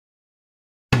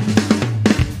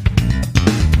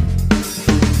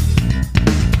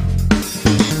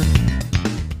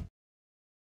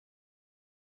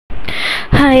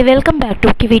Hi, welcome back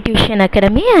to Kiwi Tuition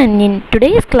Academy, and in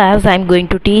today's class I am going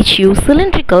to teach you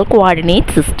cylindrical coordinate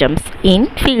systems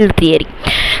in field theory.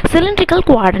 Cylindrical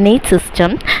coordinate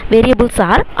system variables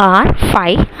are r,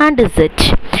 phi and z.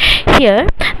 Here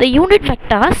the unit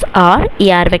vectors are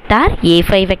r vector, a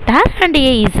phi vector and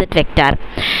a z vector,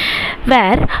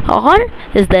 where r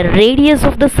is the radius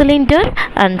of the cylinder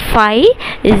and phi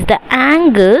is the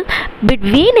angle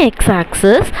between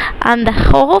x-axis and the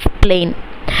half plane.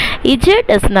 Z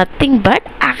is nothing but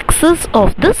axis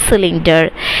of the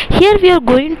cylinder. Here we are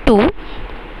going to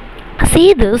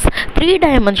see this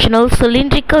three-dimensional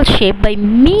cylindrical shape by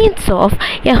means of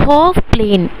a half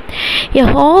plane. A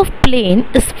half plane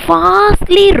is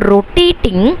fastly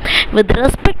rotating with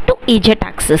respect to z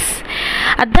axis.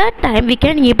 At that time we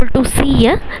can able to see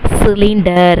a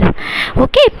cylinder.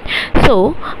 Okay,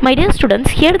 so my dear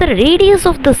students, here the radius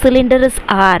of the cylinder is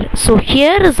r, so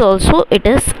here is also it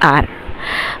is r.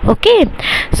 Okay,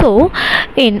 so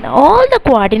in all the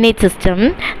coordinate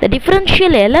system, the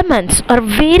differential elements are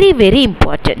very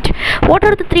important. What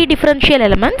are the three differential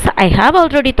elements? I have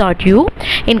already taught you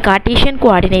in Cartesian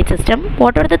coordinate system.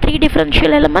 What are the three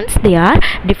differential elements? They are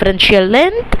differential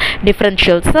length,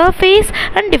 differential surface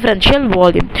and differential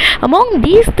volume. Among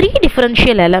these three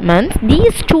differential elements,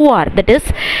 these two are, that is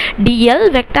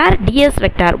dl vector, ds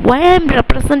vector. Why I am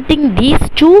representing these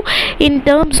two in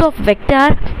terms of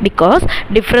vector? Because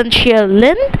differential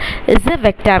length is a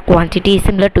vector quantity,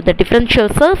 similar to the differential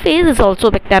surface is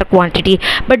also vector quantity,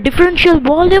 but differential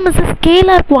volume is a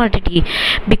scalar quantity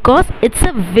because it's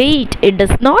a weight, it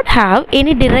does not have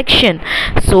any direction.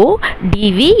 So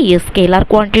dv is scalar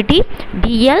quantity,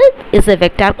 dl is a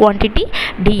vector quantity,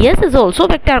 ds is also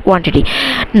vector quantity.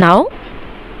 Now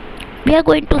we are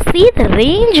going to see the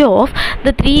range of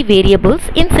the three variables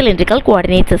in cylindrical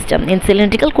coordinate system. In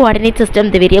cylindrical coordinate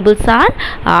system, the variables are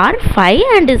r, phi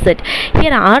and z.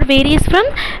 Here r varies from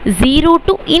 0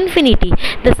 to infinity.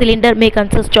 The cylinder may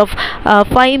consist of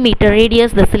 5 meter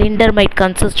radius, the cylinder might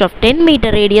consist of 10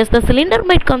 meter radius, the cylinder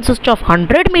might consist of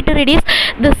 100 meter radius,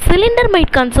 the cylinder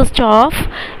might consist of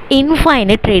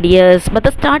infinite radius, but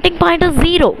the starting point is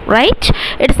 0, right?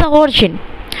 It is the origin.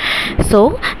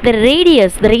 So the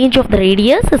radius, the range of the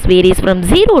radius varies from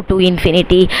 0 to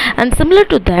infinity, and similar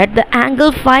to that the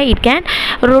angle phi, it can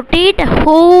rotate a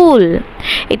whole,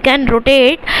 it can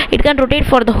rotate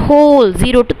for the whole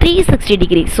 0 to 360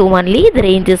 degrees. So only the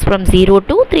range is from 0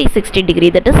 to 360 degree,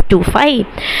 that is 2 phi,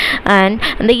 and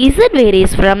the z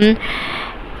varies from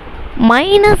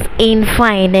minus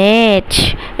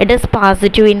infinite, it is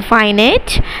positive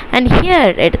infinite, and here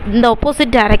in the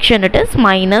opposite direction it is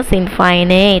minus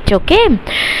infinite. Okay,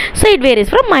 so it varies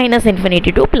from minus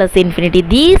infinity to plus infinity.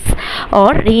 These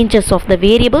are ranges of the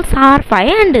variables r, phi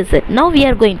and z. Now we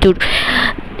are going to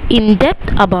in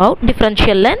depth about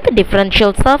differential length,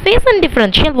 differential surface and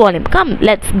differential volume. Come,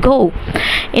 let's go.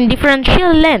 In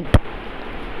differential length,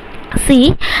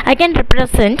 see, I can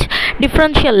represent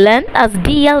differential length as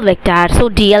dl vector. So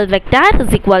dl vector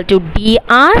is equal to dr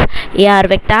ar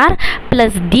vector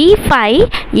plus d phi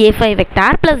a phi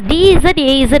vector plus dz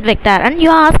az vector. And you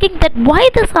are asking that why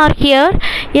this are here?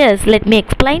 Yes, let me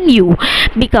explain you.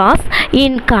 Because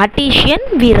in Cartesian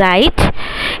we write,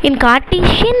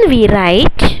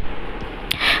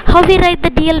 how we write the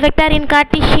dl vector in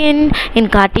Cartesian? In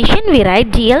Cartesian we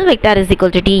write dl vector is equal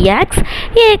to dx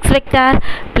ax vector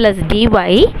plus dy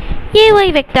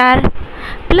ay vector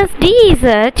plus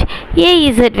dz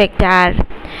az vector.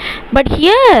 But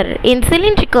here in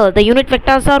cylindrical the unit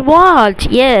vectors are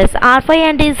what? Yes, r, phi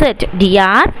and z. dr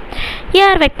ar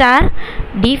vector,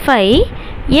 d phi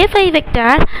a phi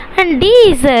vector and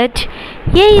dz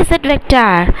az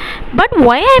vector. But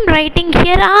why I am writing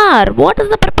here r? What is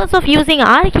the purpose of using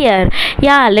r here?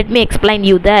 Yeah, let me explain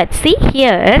you that. See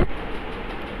here,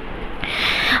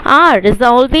 r is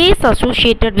always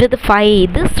associated with phi.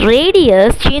 This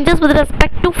radius changes with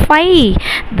respect to phi.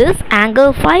 This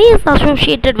angle phi is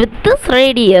associated with this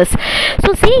radius.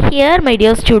 So see here, my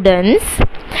dear students,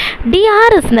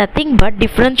 dr is nothing but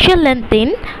differential length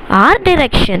in r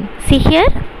direction. See here,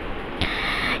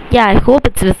 yeah, I hope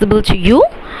it's visible to you.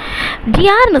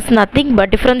 dr is nothing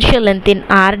but differential length in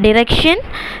r direction.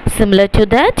 Similar to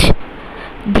that,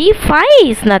 d phi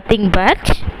is nothing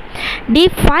but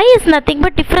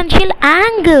differential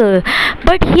angle.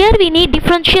 But here we need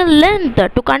differential length.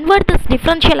 To convert this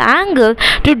differential angle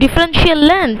to differential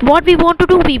length, what we want to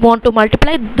do? We want to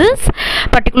multiply this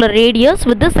particular radius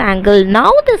with this angle.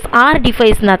 Now this r d phi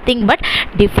is nothing but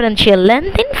differential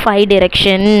length in phi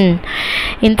direction.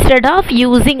 Instead of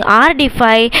using r d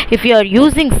phi, if you are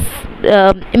using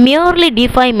merely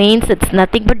d5 means it's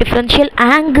nothing but differential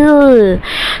angle.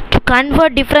 To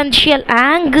convert differential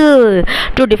angle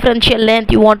to differential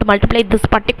length, you want to multiply this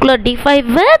particular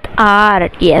d5 with r.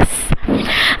 Yes.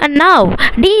 And now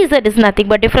dz is nothing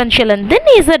but differential and then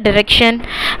is a direction.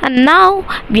 And now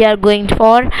we are going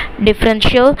for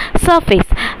differential surface.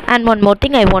 And one more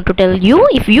thing I want to tell you,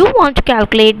 if you want to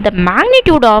calculate the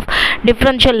magnitude of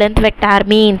differential length vector,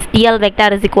 means dl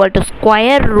vector is equal to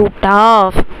square root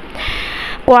of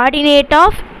coordinate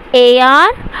of AR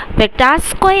vector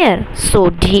square. So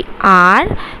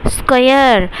dr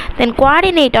square, then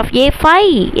coordinate of A phi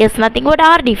is nothing but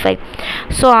r d phi.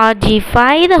 So r g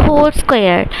phi the whole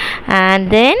square,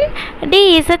 and then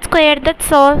d is square.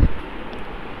 That's all.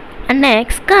 And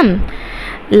next, come,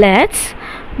 let's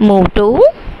move to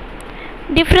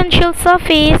differential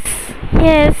surface.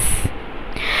 Yes.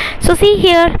 So see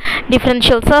here,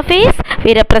 differential surface,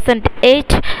 we represent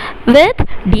it with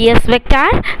ds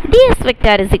vector. Ds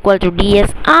vector is equal to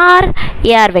ds r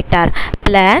ar vector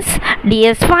plus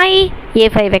ds phi a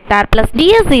phi vector plus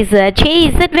ds z a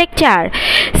z vector.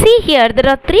 See here, there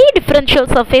are three differential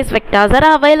surface vectors that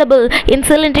are available in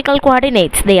cylindrical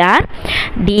coordinates. They are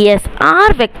ds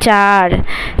r vector.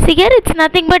 See here, it's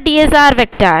nothing but ds r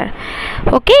vector.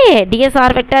 Okay, ds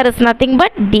r vector is nothing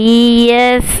but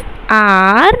ds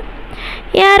r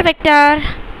vector.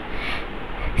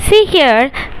 See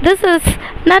here, this is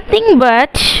nothing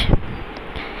but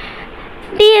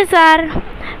dsr.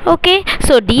 Okay,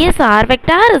 so dsr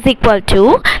vector is equal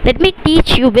to, let me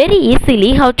teach you very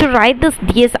easily how to write this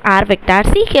dsr vector.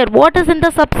 See here, what is in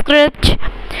the subscript?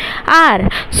 R.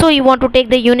 So you want to take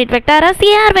the unit vector as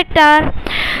ar vector.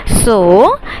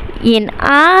 So in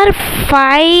r,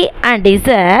 phi and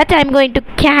z, I am going to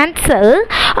cancel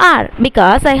r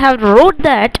because I have wrote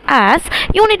that as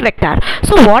unit vector.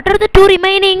 So what are the two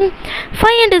remaining?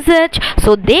 Phi and z.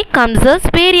 So they come as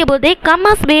variable.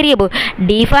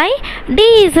 d phi,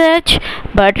 dz.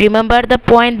 But remember the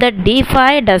point that d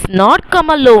phi does not come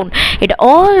alone. It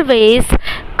always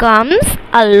comes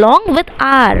along with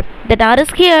r. That r is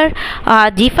here,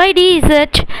 d phi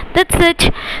dz. That's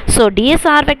it. So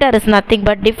dsr vector is nothing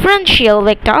but differential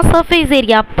vector surface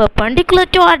area perpendicular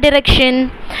to r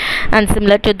direction. And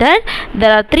similar to that,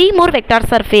 there are three more vector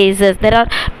surfaces. There are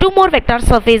two more vector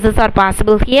surfaces are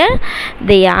possible here.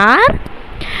 They are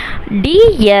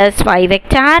ds phi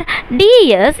vector,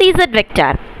 ds z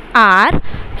vector, r,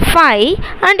 phi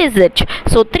and z.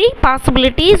 So three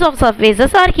possibilities of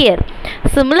surfaces are here.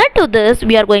 Similar to this,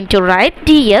 we are going to write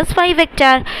ds phi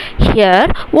vector.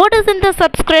 Here, what is in the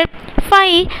subscript?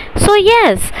 Phi. So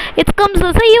yes, it comes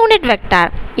as a unit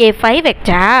vector, a phi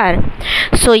vector.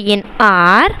 So in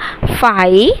r,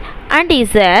 phi and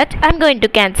z, I am going to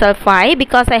cancel phi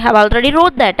because I have already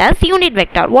wrote that as unit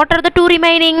vector. What are the two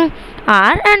remaining?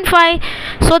 R and phi.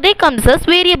 So they comes as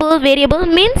variable. Variable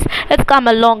means it's come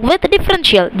along with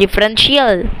differential.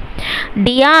 Differential.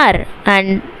 dr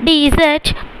and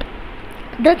dz.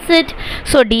 That's it.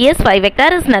 So ds phi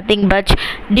vector is nothing but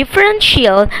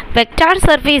differential vector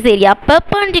surface area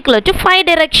perpendicular to phi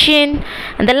direction.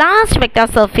 And the last vector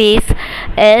surface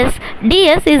is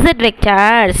ds z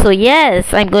vector. So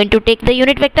yes, I'm going to take the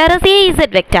unit vector as a z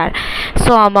vector.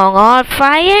 So among all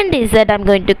phi and z, I'm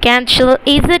going to cancel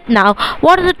z now.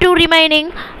 What are the two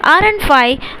remaining? R and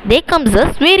phi. They comes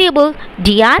as variable.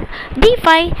 dr, d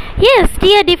phi. Yes,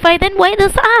 dr, d phi. Then why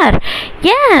this r?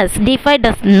 Yes, d phi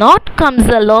does not comes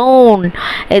alone.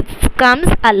 It comes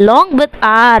along with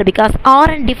r because r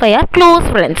and d phi are close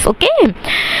friends. Okay.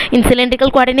 In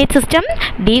cylindrical coordinate system,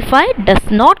 d phi does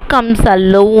not comes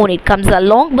alone. It comes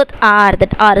along with r.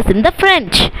 That r is in the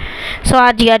front. So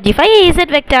r, g, r, d phi is z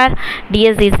vector.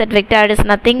 ds z vector is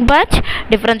nothing but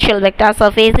differential vector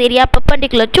surface area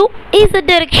perpendicular to z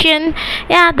direction.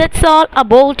 Yeah, that's all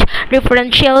about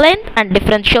differential length and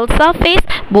differential surface.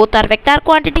 Both are vector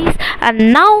quantities.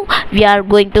 And now we are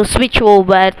going to switch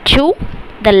over to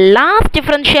the last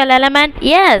differential element.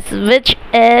 Yes, which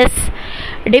is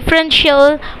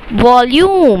differential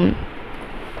volume.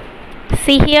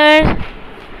 See here,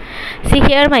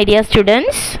 my dear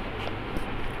students.